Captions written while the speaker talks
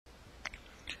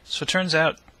So it turns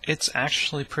out it's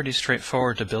actually pretty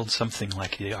straightforward to build something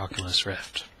like the Oculus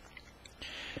Rift.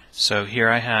 So here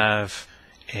I have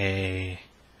a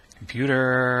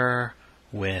computer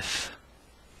with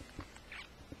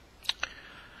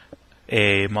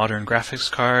a modern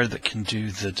graphics card that can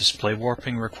do the display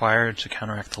warping required to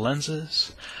counteract the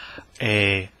lenses,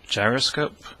 a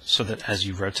gyroscope so that as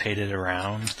you rotate it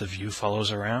around, the view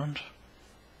follows around,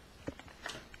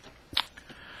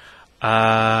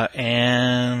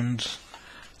 and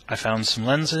I found some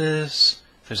lenses.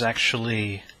 There's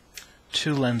actually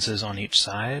 2 lenses on each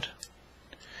side,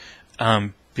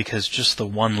 because just the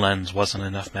one lens wasn't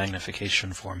enough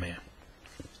magnification for me.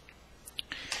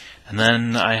 And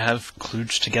then I have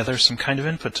kludged together some kind of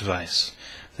input device.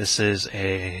 This is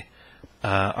a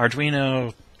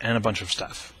Arduino and a bunch of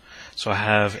stuff. So I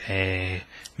have a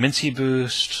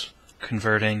Mintyboost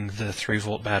converting the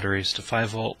 3-volt batteries to 5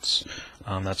 volts.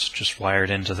 That's just wired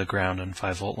into the ground and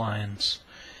 5-volt lines.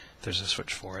 There's a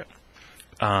switch for it.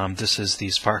 This is the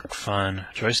Sparkfun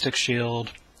joystick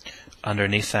shield.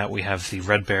 Underneath that we have the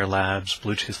RedBear Labs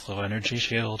Bluetooth Low Energy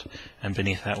shield, and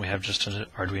beneath that we have just an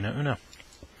Arduino Uno.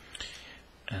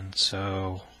 And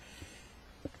so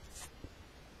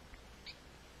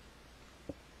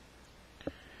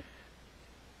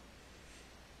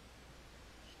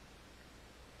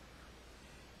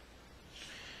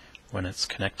when it's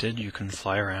connected, you can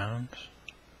fly around,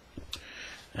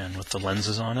 and with the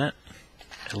lenses on it,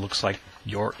 it looks like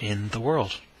you're in the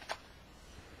world.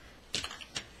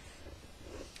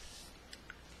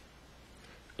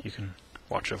 You can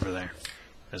watch over there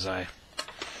as I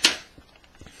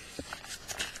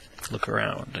look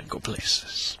around and go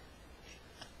places.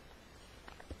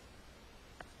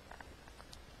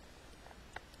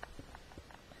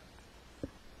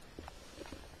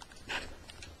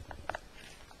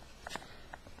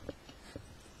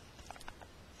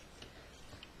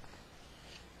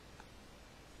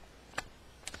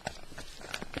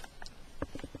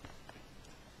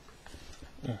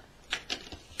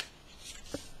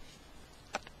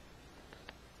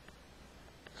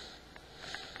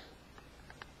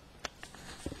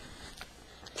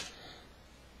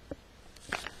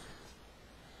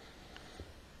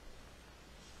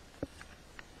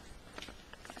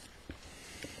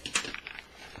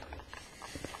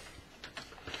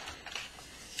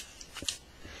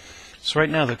 So right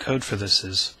now the code for this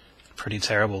is pretty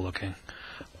terrible looking.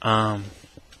 I'm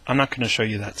not going to show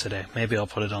you that today. Maybe I'll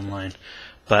put it online.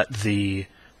 But the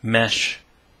mesh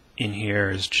in here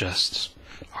is just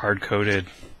hard-coded.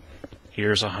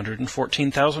 Here's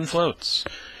 114,000 floats.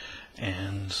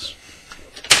 And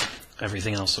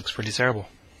everything else looks pretty terrible.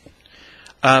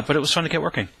 But it was fun to get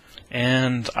working.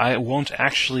 And I won't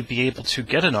actually be able to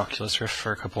get an Oculus Rift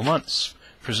for a couple months.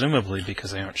 Presumably because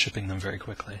they aren't shipping them very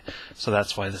quickly. So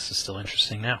that's why this is still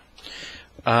interesting now.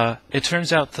 It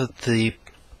turns out that the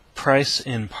price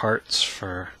in parts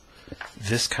for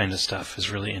this kind of stuff is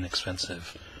really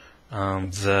inexpensive.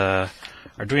 The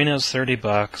Arduino's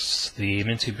 $30, the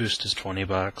Mintyboost is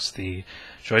 $20, the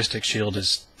Joystick Shield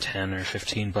is $10 or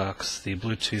 $15, the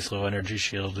Bluetooth Low Energy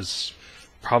Shield is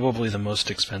probably the most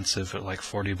expensive at like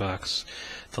 $40.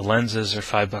 The lenses are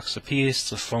 $5 a piece.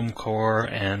 The foam core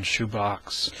and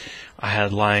shoebox I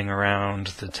had lying around.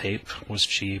 The tape was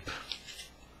cheap.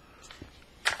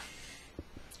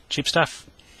 Cheap stuff.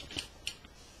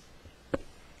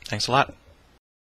 Thanks a lot.